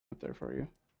there for you.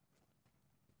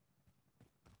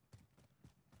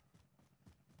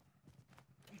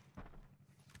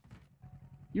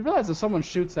 You realize if someone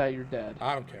shoots that, you're dead.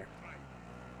 I don't care.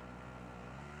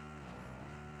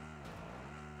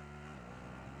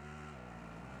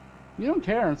 You don't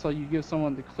care until you give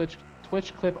someone the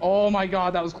Twitch clip. Oh my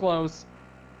god, that was close.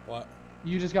 What?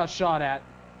 You just got shot at.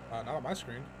 Not on my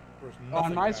screen.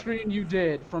 On my screen, you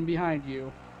did, from behind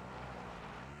you.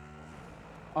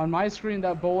 On my screen,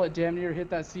 that bullet damn near hit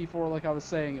that C4 like I was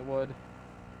saying it would.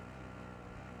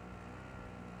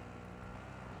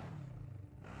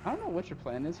 I don't know what your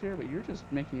plan is here, but you're just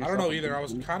making yourself... I don't know either. I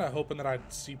was kind of hoping that I'd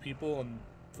see people and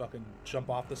fucking jump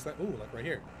off this thing. Ooh, like right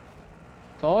here.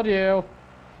 Told you.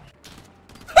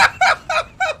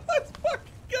 Let's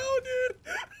fucking go, dude.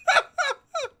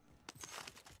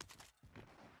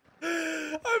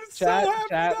 I'm so happy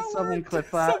that someone worked.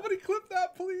 clip that. Somebody clip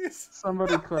that, please.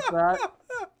 Somebody clip that.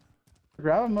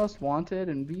 Grab a most wanted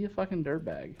and be a fucking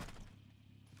dirtbag.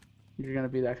 You're gonna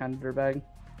be that kind of dirtbag.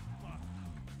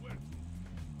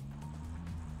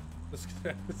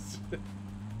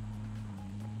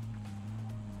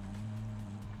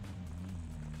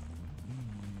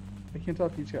 I can't tell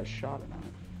if he just got shot or not.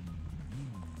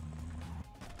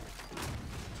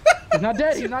 He's not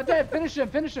dead. He's not dead. Finish him.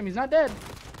 Finish him. He's not dead.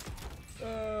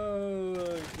 Oh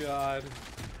my god.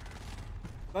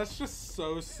 That's just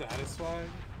so satisfying.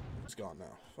 He's gone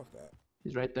now. Fuck that.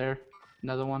 He's right there.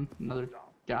 Another one. Another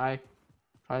guy.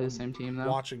 Probably the same team though.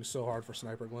 Watching so hard for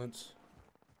sniper glints.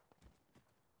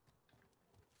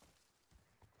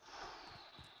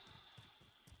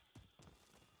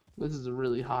 This is a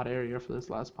really hot area for this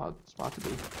last spot to be.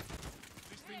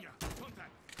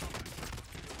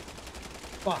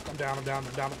 Fuck, I'm down, I'm down,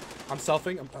 I'm down. I'm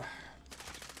selfing.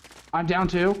 I'm down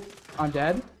too. I'm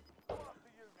dead.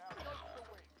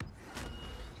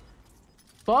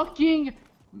 Fucking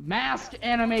mask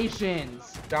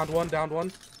animations. Downed one, downed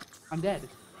one. I'm dead.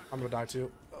 I'm gonna die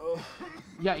too.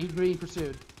 Yeah, he's being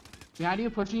pursued. Behind you,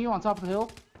 pushing you on top of the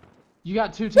hill. You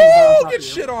got two teams. Oh, get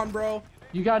shit on, bro.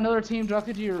 You got another team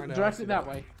directed to your, directed that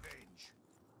way.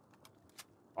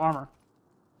 Armor.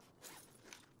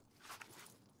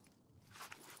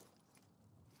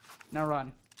 Now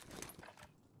run.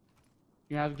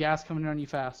 You're gonna have gas coming in on you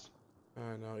fast.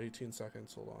 I know, 18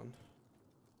 seconds. Hold on.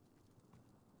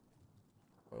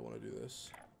 I want to do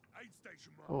this.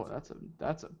 Oh,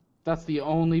 that's the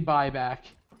only buyback.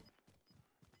 I'm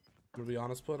gonna be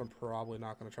honest, but I'm probably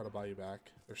not gonna try to buy you back.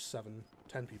 There's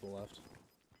 10 people left.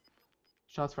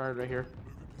 Shots fired right here.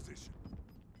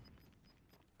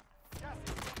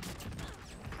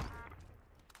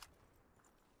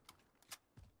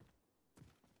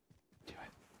 Do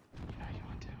it. You know you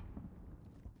want to.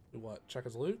 Do what? Check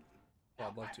his loot? Oh,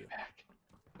 I'd love to. Back.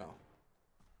 No.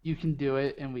 You can do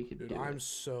it, and we can do it. I'm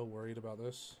so worried about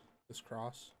this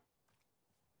cross.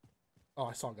 Oh,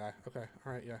 I saw a guy. Okay,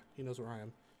 alright, yeah. He knows where I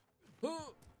am.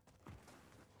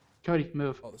 Cody,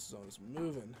 move. Oh, this zone is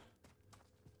moving.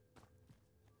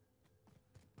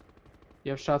 You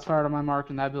have shots fired on my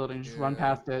mark in that building. Just run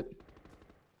past it.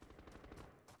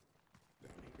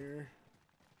 Down here.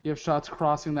 You have shots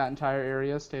crossing that entire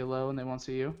area. Stay low, and they won't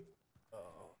see you.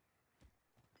 Oh.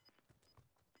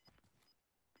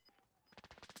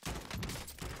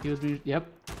 He was. Yep.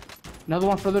 Another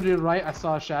one further to the right. I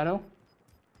saw a shadow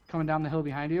coming down the hill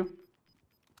behind you.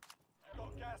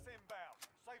 Got gas inbound.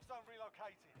 Safe zone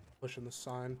relocated. Pushing the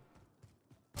sign.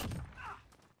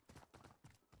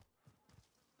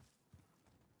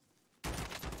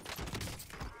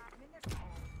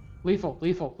 Lethal,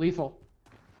 lethal, lethal.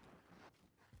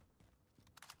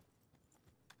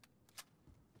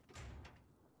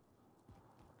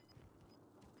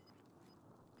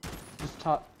 Just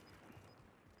top.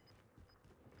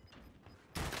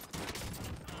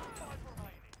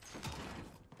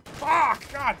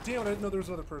 Fuck! God damn it, I didn't know there was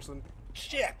another person.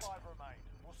 Shit!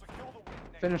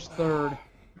 Finish third.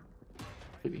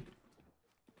 Maybe.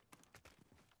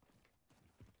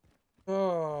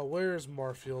 Oh, where's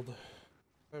Marfield?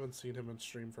 I haven't seen him in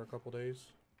stream for a couple days.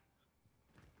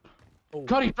 Oh.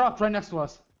 Cody dropped right next to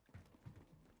us.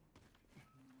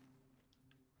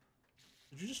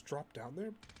 Did you just drop down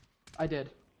there? I did.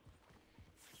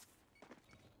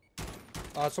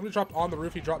 Somebody dropped on the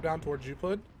roof. He dropped down towards you,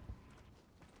 Pud.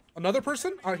 Another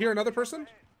person? Here, another person?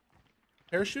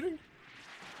 Parachuting?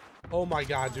 Oh my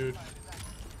god, dude.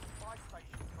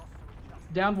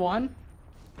 Down one.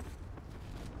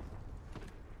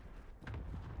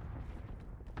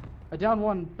 I downed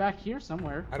one back here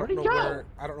somewhere. I don't know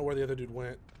where the other dude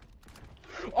went.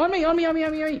 On me, on me, on me,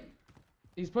 on me, on me.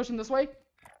 He's pushing this way.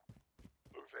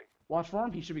 Watch for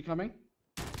him. He should be coming.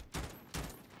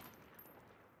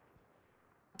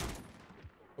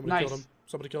 Somebody killed him.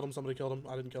 Somebody killed him. Somebody killed him.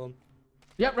 I didn't kill him.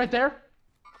 Yep, right there.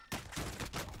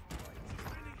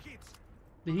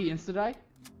 Did he insta die?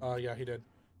 Yeah, he did.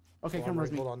 Okay, Hold come on,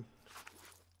 res me. Hold on.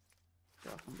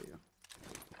 Yeah, I'll come to you.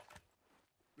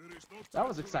 That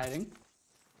was exciting.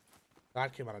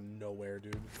 That came out of nowhere,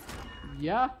 dude.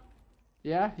 Yeah.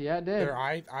 Yeah, it did. There,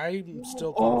 I'm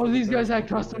still. Oh, these guys had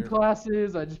people custom here.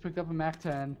 classes. I just picked up a Mac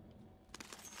 10.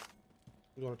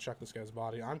 We want to check this guy's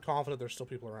body. I'm confident there's still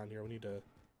people around here. We need to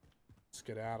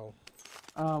skedaddle.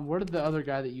 Where did the other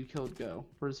guy that you killed go?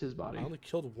 Where's his body? I only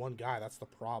killed one guy. That's the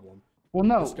problem. Well,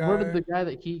 no. This guy- Where did the guy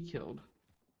that he killed?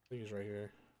 I think he's right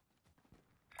here.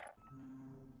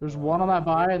 There's one on that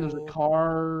buy, and there's a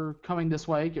car coming this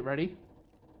way. Get ready.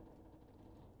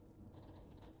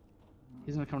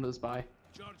 He's gonna come to this buy.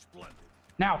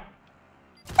 Now!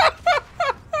 Bitch.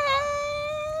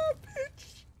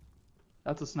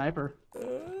 That's a sniper.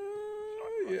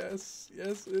 Yes,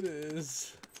 it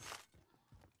is.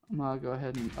 I'm gonna go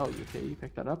ahead and... Oh, okay, you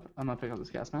picked that up. I'm gonna pick up this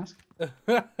gas mask. Poor...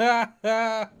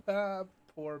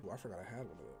 I forgot I had one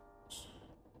of those.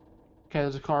 Okay,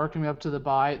 there's a car coming up to the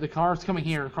buy. The car's coming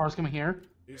here. The car's coming here.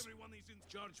 Everyone is in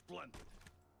charge blended.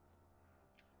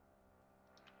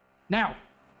 Now!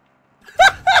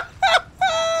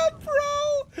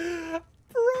 Bro,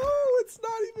 it's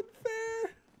not even fair.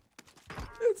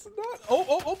 It's not.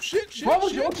 Oh, shit. Shit!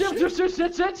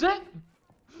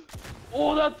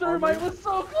 Oh, that thermite was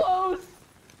so close!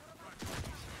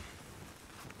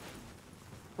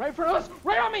 Right in front of us!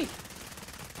 Right on me!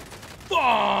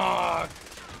 Fuck!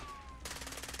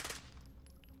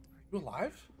 You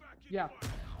alive? Yeah.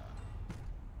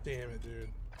 Damn it, dude.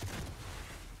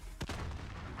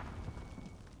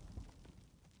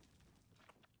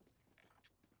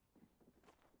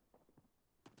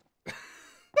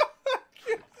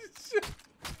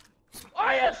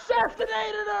 I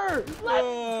assassinated her! Let's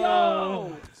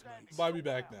go! Buy me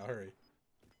back now, hurry.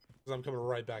 Because I'm coming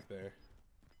right back there.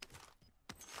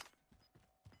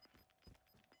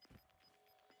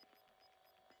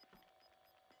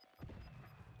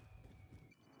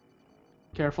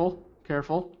 Careful,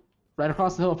 careful. Right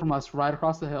across the hill from us, right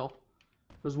across the hill.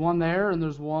 There's one there, and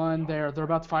there's one there. They're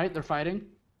about to fight, they're fighting.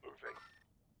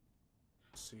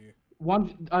 Let's see.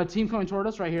 One team coming toward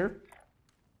us right here.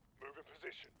 Move in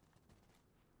position.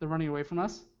 They're running away from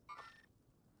us.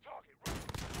 Target right.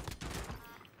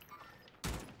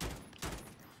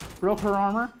 Broke her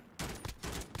armor.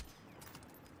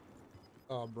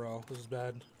 Oh, bro, this is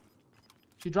bad.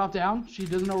 She dropped down. She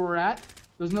doesn't know where we're at.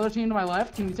 There's another team to my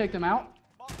left. Can you take them out?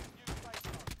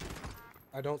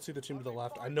 I don't see the team to the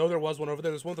left. I know there was one over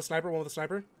there. There's one with the sniper,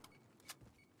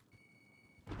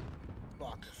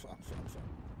 Fuck.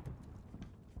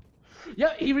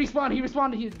 Yeah, he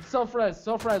respawned. He self-res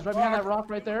right behind that rock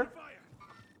right there.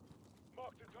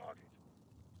 Mark the target.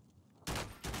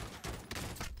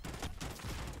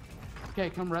 Okay,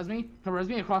 come res me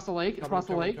across the lake. Coming. Mark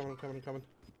the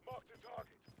target.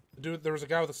 Dude, there was a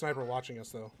guy with a sniper watching us,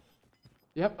 though.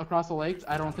 Yep, across the lake.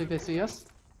 I don't think they see us.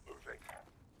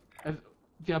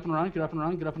 Get up and run,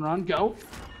 go!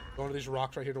 Going to these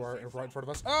rocks right here to our right in front of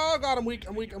us. Oh god, I'm weak.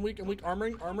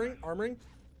 Armoring.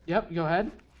 Yep, go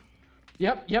ahead.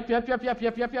 Yep.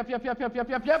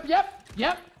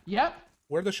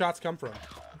 Where'd the shots come from?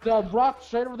 The rock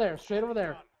straight over there.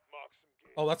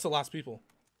 Oh, that's the last people.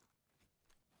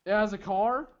 He has a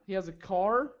car.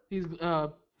 He's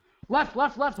left,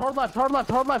 hard left.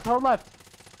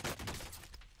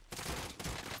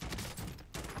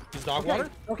 He's dog water?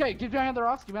 Okay, get behind the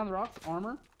rocks,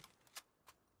 armor.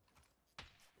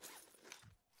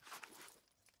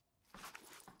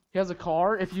 He has a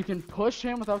car. If you can push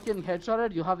him without getting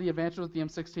headshotted, you'll have the advantage with the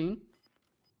M16.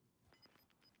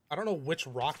 I don't know which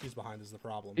rock he's behind is the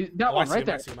problem. That one right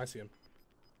there. I see him.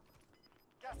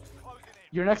 Gas is closing in.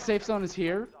 Your next safe zone is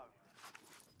here.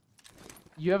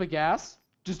 You have a gas.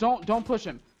 Just don't push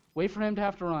him. Wait for him to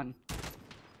have to run.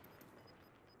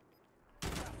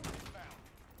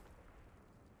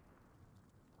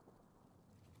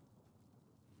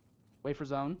 Wait for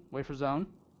zone.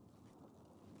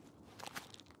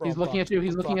 Bro, He's looking at you.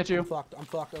 I'm fucked. I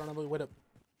don't have any way to...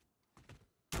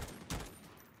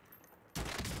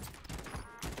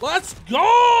 Let's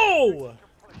go!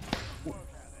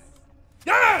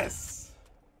 Yes!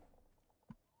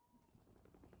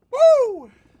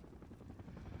 Woo!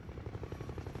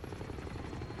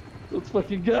 Let's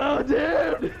fucking go,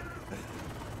 dude!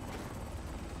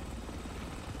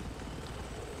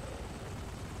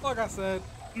 Like I said,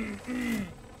 we'll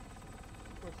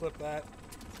clip that,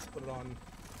 put it on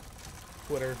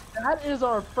Twitter. That is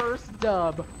our first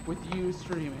dub with you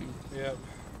streaming. Yep.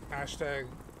 Hashtag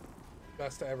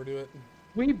best to ever do it.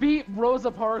 We beat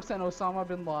Rosa Parks and Osama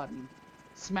bin Laden.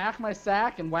 Smack my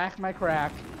sack and whack my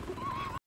crack.